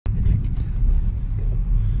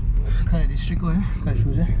khá là strict rồi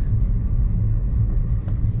curfew chứ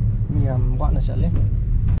mình bạn là chặt lên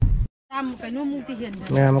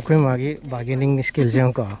nè mà khuyên mà cái bargaining skill gì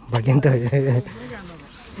không có bargain tới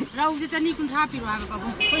rau chứ chân đi cũng tháp rồi mà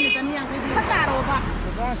không quên được chân đi ăn cái gì tất rồi bạn.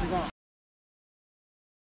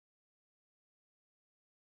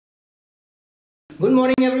 Good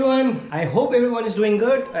morning everyone. I hope everyone is doing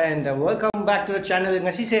good and welcome back to the channel.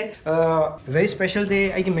 Ngasi se very special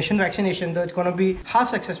day. I mission vaccination though it's gonna be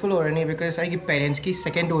half successful already because I give parents ki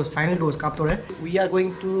second dose final dose kap tore. We are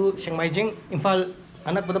going to Sekmaijin Imphal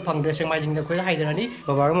anak pada phang de Sekmaijin da khoi haidarani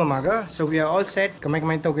baba ga mama ga, so we are all set.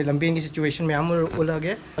 Kamai tau ke lambian ki situation me amur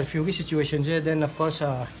ulage curfew ki situation je, then of course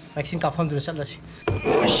vaccine kap ham dur chalasi.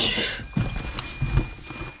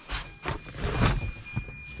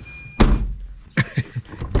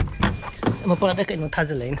 Mapalad ka ino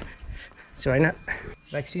thazalain so na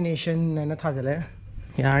vaccination na thazale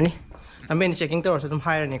yani amben checking to so tum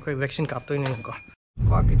hire ni koi vaccine kap to ni ko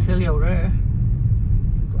ke thel yaw re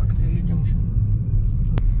ke thel junction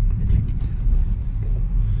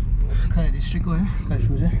kha district ko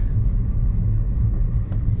curfew je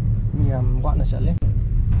miam wat na chale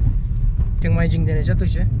Sekmaijin de ne cha to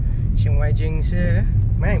che Sekmaijin se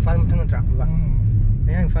mai ang fal mu thang tra ba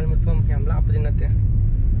mai ang fal mu pom yam la pa din na te.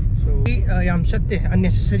 So yam chatte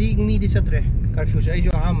unnecessary me di chatre curfew se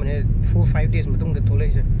jo ha mane 4-5 days matung de tholai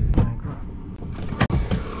se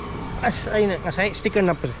as aina ngasai sticker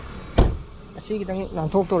nap se asi kitang lang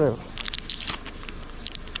thok to re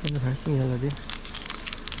ano ha ni hala di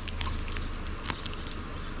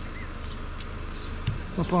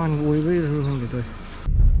papan oi bai ru hang de toi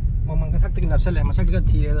mamang ka thak tik nap sale masak ga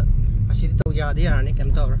thi re asi to ya de ya ni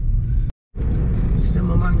kem to ra iste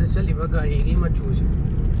mamang de sali ba gari gi ma chu se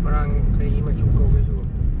parang kai ma chu ko ge so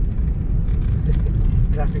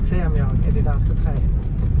graphics se am ya Adidas ka khai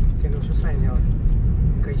ke no so sai ya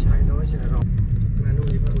kai sai no se ro na no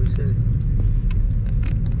li ba oi se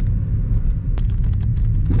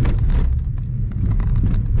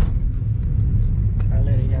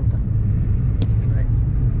ale yang ta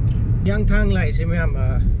yang thang lai se me am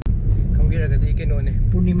khamgira ga di ke no ne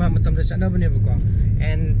purnima matam da chana bane ba ko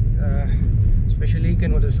and especially ke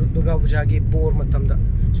no da Durga Puja gi bor matam da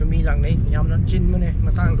so mi lang nei yam na chin mane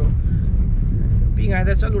matang do pi ngai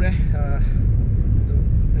da chalu re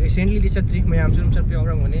recently li chatri mayam sum chat pe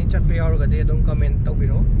aurang mane chat pe aur ga de dom comment tau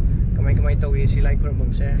biro kamai tau e si like khor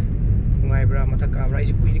bom se ngai bra matha ka bra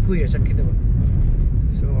isi kui chat ki da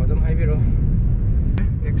so dom hai biro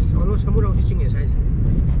next olo samura di ching e sai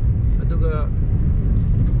aduga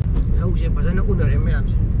lau je bajana unare mayam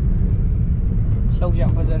se lau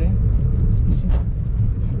jam bajare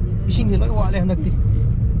ising ni loi wa le hanakti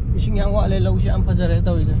ising yang wa le lau si am fazare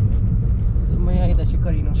tawi le mai ai da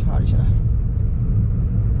sikari no sar sha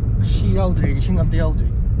si yaudre ising ab yaudre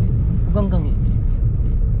gang ni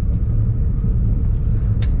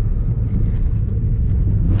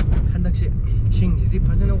handak se sing ji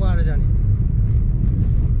fazana wa ra jani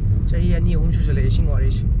chai ani hum su le sing wa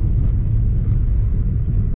re si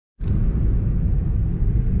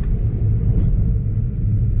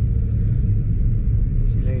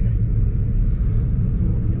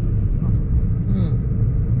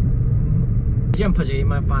jam phajai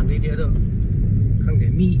ma pan di de do khang de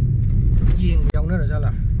mi yeng yaw na ra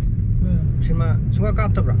jala sima sunga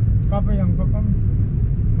kap ta bra kap yang kap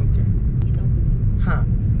okay ha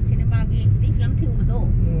cinema ge di film thing ma do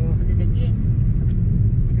de de ge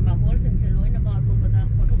cinema hall sen se loi na ba to ba da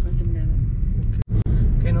photo ka gim na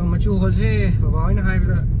okay no ma chu hol se ba ba na hai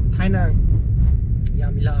bra thaina ya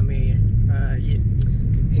mila me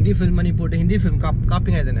hindi film Manipur de hindi film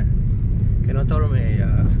copying hai de na keno tor me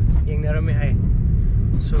yeng na ra me hai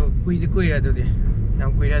so kui ra do de yam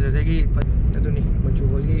kui ra do de gi aduni machu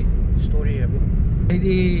hol gi story hai bu ai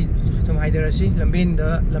di thum haidara si lambin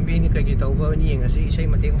ni kai gi tau ba ni yeng asi sei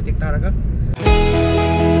matek taraga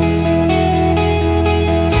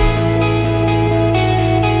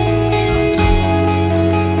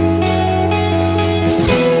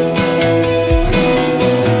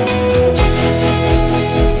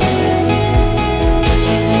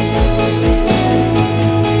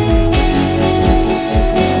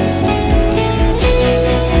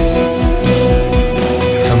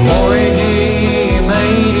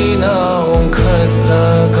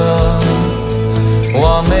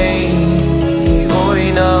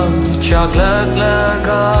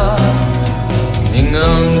Chaglaga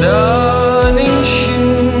Ningamda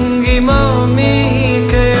Ningshingi Mami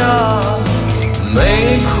Kaya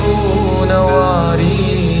Meikuna Wari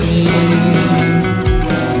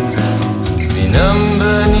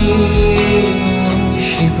Binambani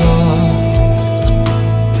Shiba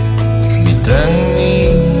Bitangi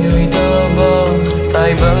Yuida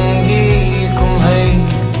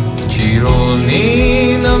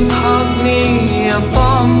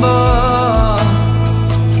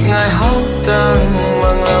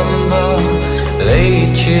mây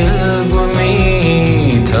chiều mi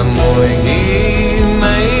thầm môi đi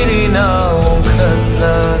mấy đi nào khát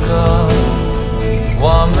là ga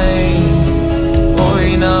hoa mây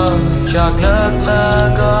ôi nào chạc lắc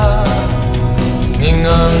là ga nhìn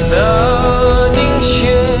ngầm đỡ những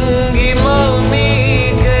chuyện ghi mơ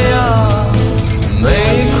mi kaya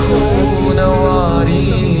mấy khu nào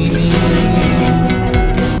đi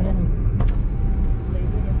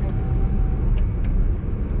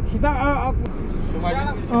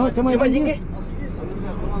Sekmaijin ke?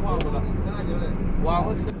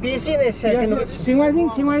 PSC này sẽ cái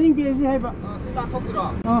Sekmaijin PSC hay ba?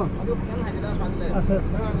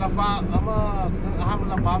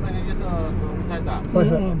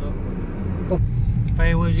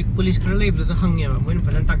 Phải rồi police khá lấy được hăng nhẹ mà mới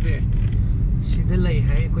phải làm tắc đấy. Xí đây lấy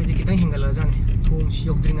hay coi chỉ kita hingal aja nih. Thùng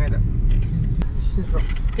siok đi ngay đó.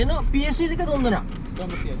 Cái nó PSC cái đó nào?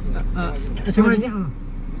 Sekmaijin.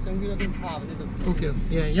 Okay.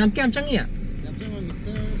 Yeah, yang kem chang ya?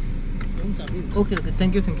 Okay,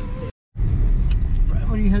 thank you.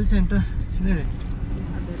 Primary health center. Sini deh.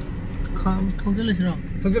 Kham thong jelas sih,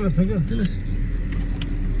 thong jelas.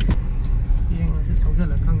 Yang ada thong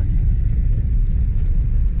jelas khang.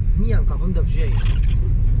 Ni yang kapam dah sih.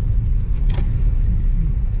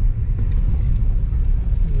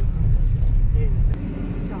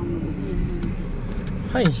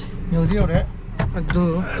 Hai, nhiều điều đấy.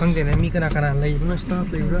 Aduh, khang deh, mi kena lagi, mana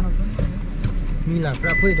staff lagi bro. Mi lah,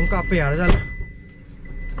 berapa itu kape ada jalan.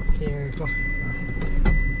 Okay, kau.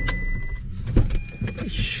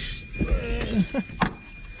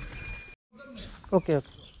 Okay.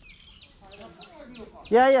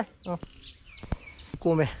 Yeah. Oh.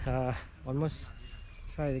 Cô mẹ, almost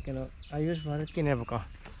phải cái nó Ayush Bharat cái này baka.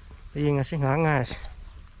 Bây giờ sẽ ngang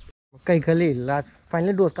cây kali là phải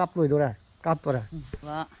lên đuột cáp rồi đó ra, cáp rồi.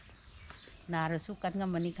 Vâng. Nara sukat nga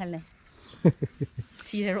mani khale.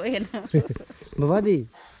 Sira ro en. Baba di.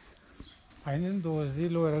 Final dose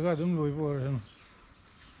loi raga dum loi bo ran.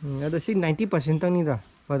 Ada sih 90% tang ni dah.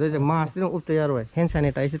 Pada mask itu up tayar rồi, hand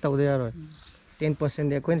sanitizer tau tayar rồi. 10%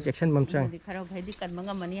 dia kau injection mamcang. Di kharap hai di kan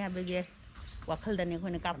manga mani ha bege. Wakal dan kau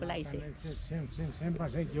nak apa lagi sih? Sem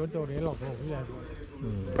pasal jauh tu dia lok ya.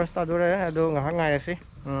 First ada orang ada ngah ngai sih.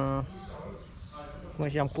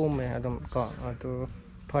 Macam kum ada kau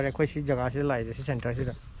Phare khoi si jaga se lai si center si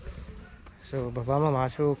da so baba mama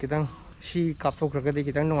so kitang si kap thok ra di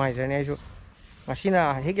kitang nungai jane ai so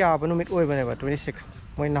asina hekya banumit oi bane ba 26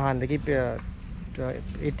 moi nahan de ki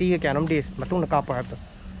 80 ke anam days matung na kap pa ta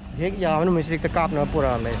hekya banumit si ta kap na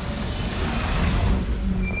pura le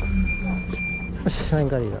sai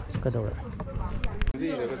gari da ka da ra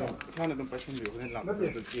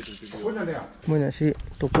moi na si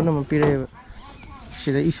to ko na ma pi re si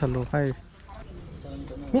da isalo hai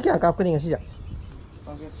mi क्या काप करेंगे सीधा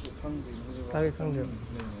आगे कहाँ जाओ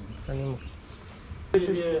कहीं मत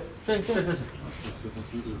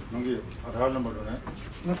नंगे आधार नंबर दो ना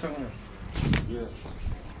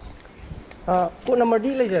को नंबर दी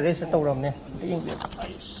ले जा रेस तो रम ने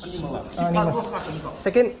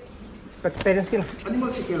सेकंड पेरेंट्स की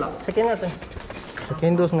सेकंड आता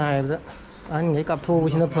सेकंड दोस्त ना है anh nghĩ cặp thu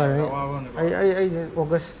với nó phơi ai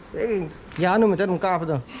August giá nó mình cho nó cặp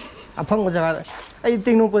rồi phong cái jaga ai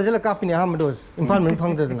ting nung pun je la kapi ni ham dos imphal min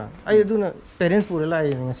phang de na ai du na parents pura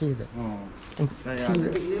lai nga si de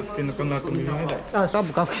tin kan la tum ni hai sab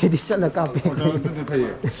ka ke di sala kapi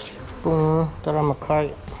ko tara makhai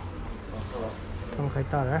tam khai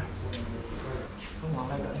ta ra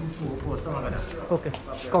okay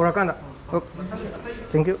kau ra kan da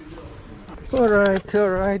thank you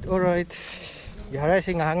alright yara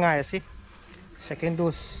si nga ngai si second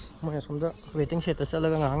dose moi som da waiting shed ta sala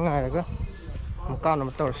nga ngai ra một cao là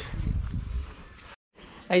một tờ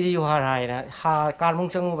ai đi du hà hải nè hà can mông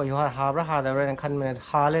chân và du hà hà rất hà đây là khăn mình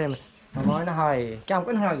hà lên mà nói nó hải cam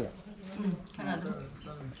cái hà gì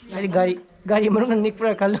ai đi gari mà nó nick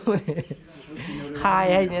ra khăn luôn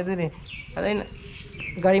hai hay như thế này ở đây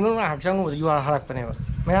gari mà nó hạc chân của du hà hạc này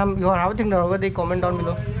mà em du hà thình nào cái đi comment down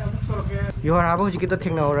below du hà bao giờ kita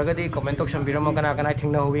thình nào rồi cái đi comment section video mà cái này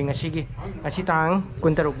thình nào vì ngay gì ngay tang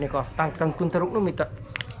kuntaruk này co tang kuntaruk nó mita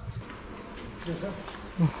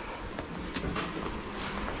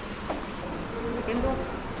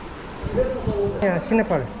ya sini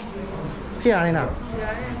par si ani na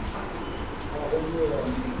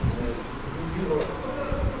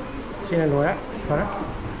sini lo ya para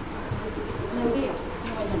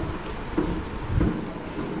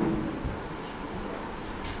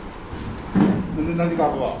nanti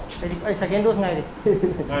kau apa? Second dose ngay đi.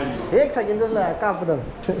 एक second dose là cao vào đường.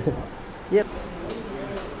 Yep.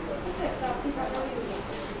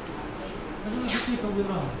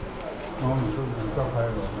 So,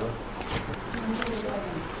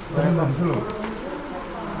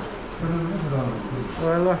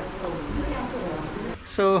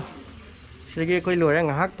 sige ko lure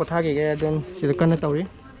ngahak pothagi ke don sila kan tawri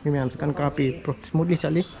mimiam kan kapi smoothly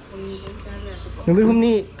chali number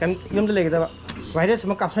humni kan yom de legda virus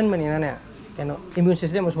ma caption mani na ne keno immune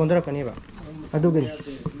system mo sondra kani ba adugin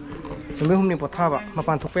number humni pothaba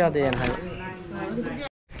mapan thokpa ya de yan ha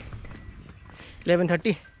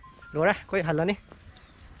 11:30 lore koi halani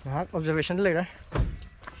ngahak observation le ra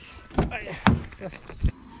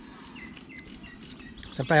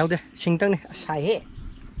sampai yaude singtang ni sai he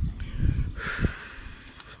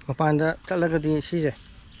mapanda talagadi sije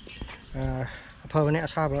afabane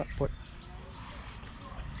asaba pot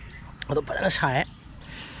ado padana sai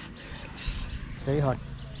very hot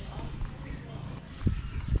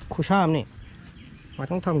khusham ni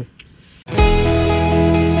matong thang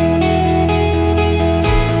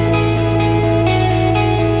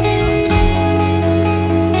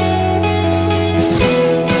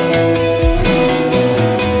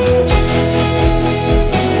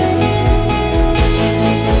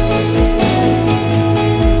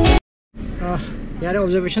यार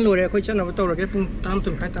ऑब्जर्वेशन लो रहे कोई चल ना बताओ रखे ताम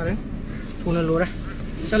तुम खाए तारे पुनः लो रहा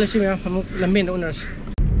चल इसी में हम लंबे ना उन्नस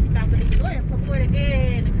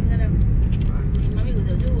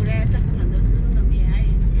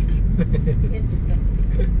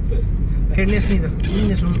हेडनेस नहीं तो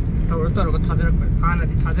ये सुन ताऊ ताऊ को थाजर पर हाँ ना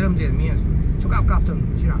थाजर हम जेर मियाँ सुकाप काप तुम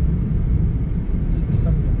शिरा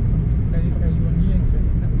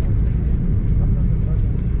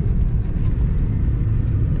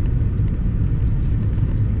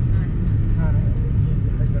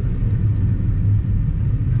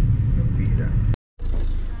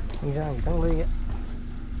Ra tăng lên vậy.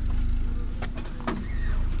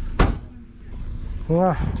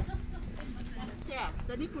 Wow.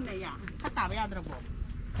 Giờ đi cùng này à? Cắt tả với ai được không?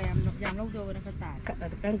 Kèm làm lâu rồi nó cắt tả.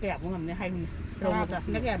 Cắt kẹp cũng làm này hay mình. Rồi giờ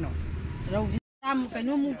nó kẹp nó. Rồi làm cái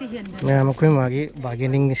nó multi hiện. Nè mà khuyên mà cái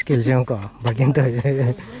bargaining skill chứ không có bargain tới.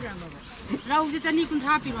 Rồi giờ chân đi cùng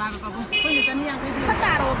tháp thì vào không? Coi như chân đi ăn cái gì? Cắt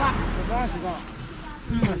tả rồi bà.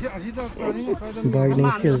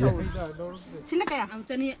 Bargaining skill chứ. Xin lỗi kìa.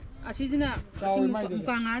 Chân đi. Asisina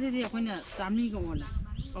muka ngade dia konya samni ko ona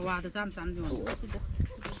bawa ta sam san jo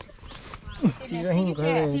Ti ra hin ka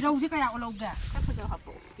ti rau ji ka ya lo ga ka fa jo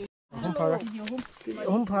hapo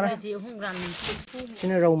hum phara ji hum ran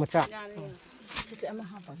sina rau ma cha ti ama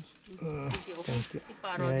ha pa thank you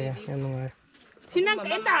ya nungai sina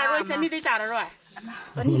ke ta ro sani de ta ro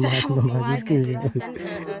sani ta ma skill ji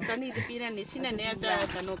sani de pi ni sina ne ja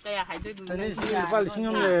ka no ka ya hai doi sani si pa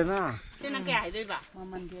singam le na sina ka hai doi ba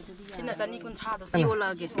sina sani kun cha do si ola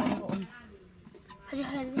ge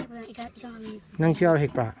nang chiao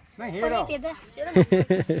hik pra nang he ro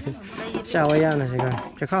chao ya na siga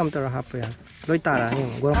chakham tar hap ya loi ta ra ni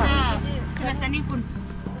go sina sani kun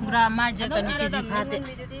bra ma ja ka ni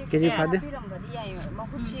keji phade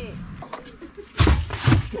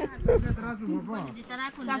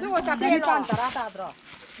Tapi我这边转达达的，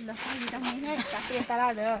那你当明天这边达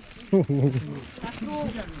达的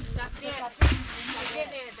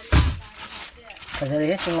，cái này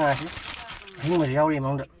hết xong rồi nhưng mà rau thì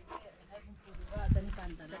mong được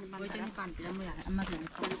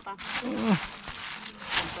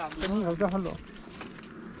tính rau cho hết rồi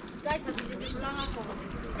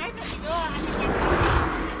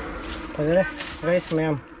cái đấy rice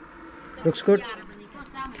ma'am looks good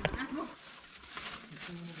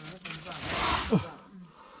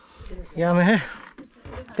yeah mẹ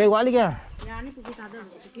cây quá đi kìa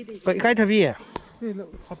cây thật gì à cái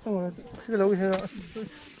lâu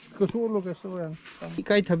cái số lúc cái số này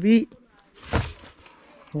cây thật gì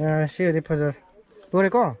yeah xe đi phải rồi tôi đây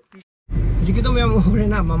có जी की तो मैं बोल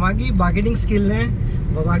ना मामा की bargaining skill है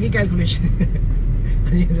बाबा की कैलकुलेशन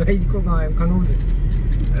ये तो भाई को कंगू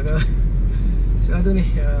अगर सो तो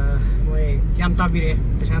नहीं मैं क्या ताबीरे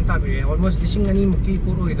शांत ताबीरे ऑलमोस्ट लिसिंग अनी मुक्की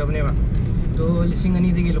पूरा हुई तब ने बा तो लिसिंग अनी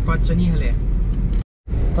देखिए लोग 5 चनी हले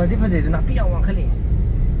पढ़ी फजे तो नापी आवा खले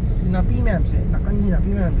नापी में हमसे नाकनी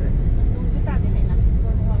नापी में हमसे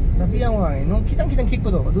नापी आवा है नो कितन किक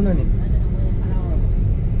पदो अदुना नहीं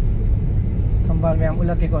थंबाल में हम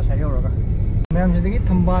उला के को सही होगा मैं हम जैसे कि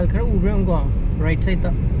थंबाल खरा ऊपर उनको राइट साइड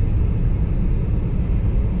तक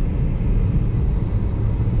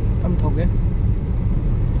तम ठोके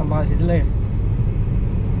थंबाल सीधे ले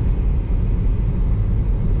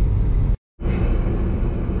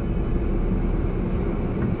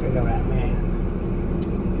चलो यार मैं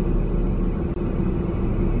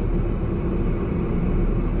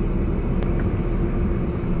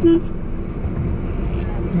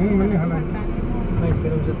मैंने हला मैं इसके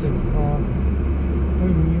नाम से तो Ôi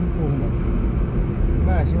miếng cuồng đó.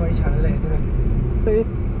 Mà chỉ vậy chẳng lẽ thế này. Đấy.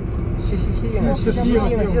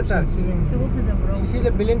 Xí là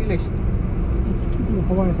billion đi lấy.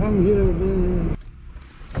 Không phải thằng gì đâu.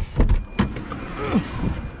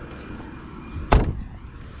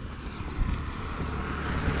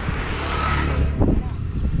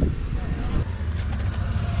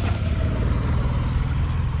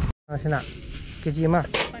 Xin ạ. Cái gì mà?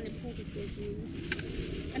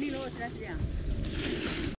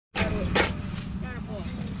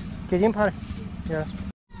 Cái gì phải? Yeah.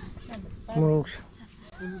 Move.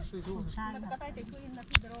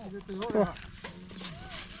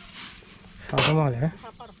 Sao cái mỏ đấy?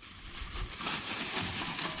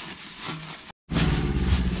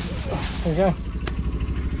 Thấy chưa?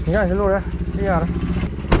 Thấy chưa? Cái lô đấy. Đi à?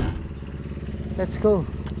 Let's go.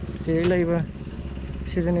 Thì lấy vào.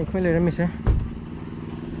 Season này khuyên lấy ra mình sẽ.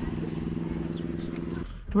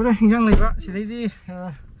 Thôi đây, hình dạng lấy vào. Sẽ lấy đi.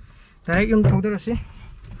 Đấy, dùng thấu được rồi.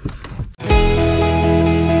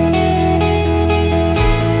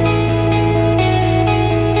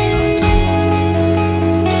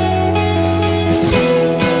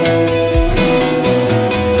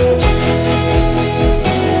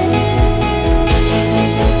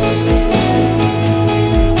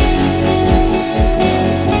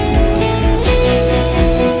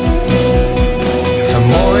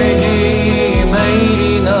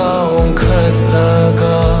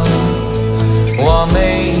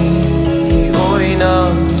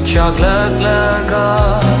 Chạc lạc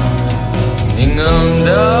lạc ingam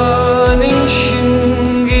da ning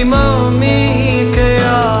shin gi ma mi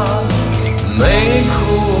kaya mai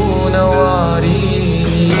khu na wari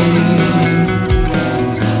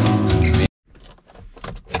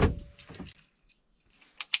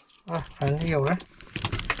phải nhiều đấy.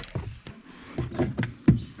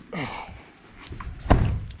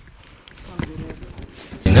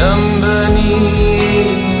 Number ni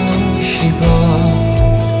shiba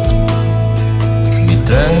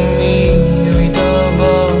Dangi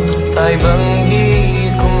uitaba tai bangi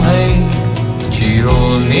kum hai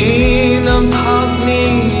chiol ni nam thap ni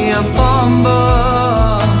apamba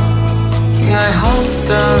ngai hok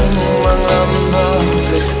tang mangamba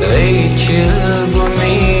ei chil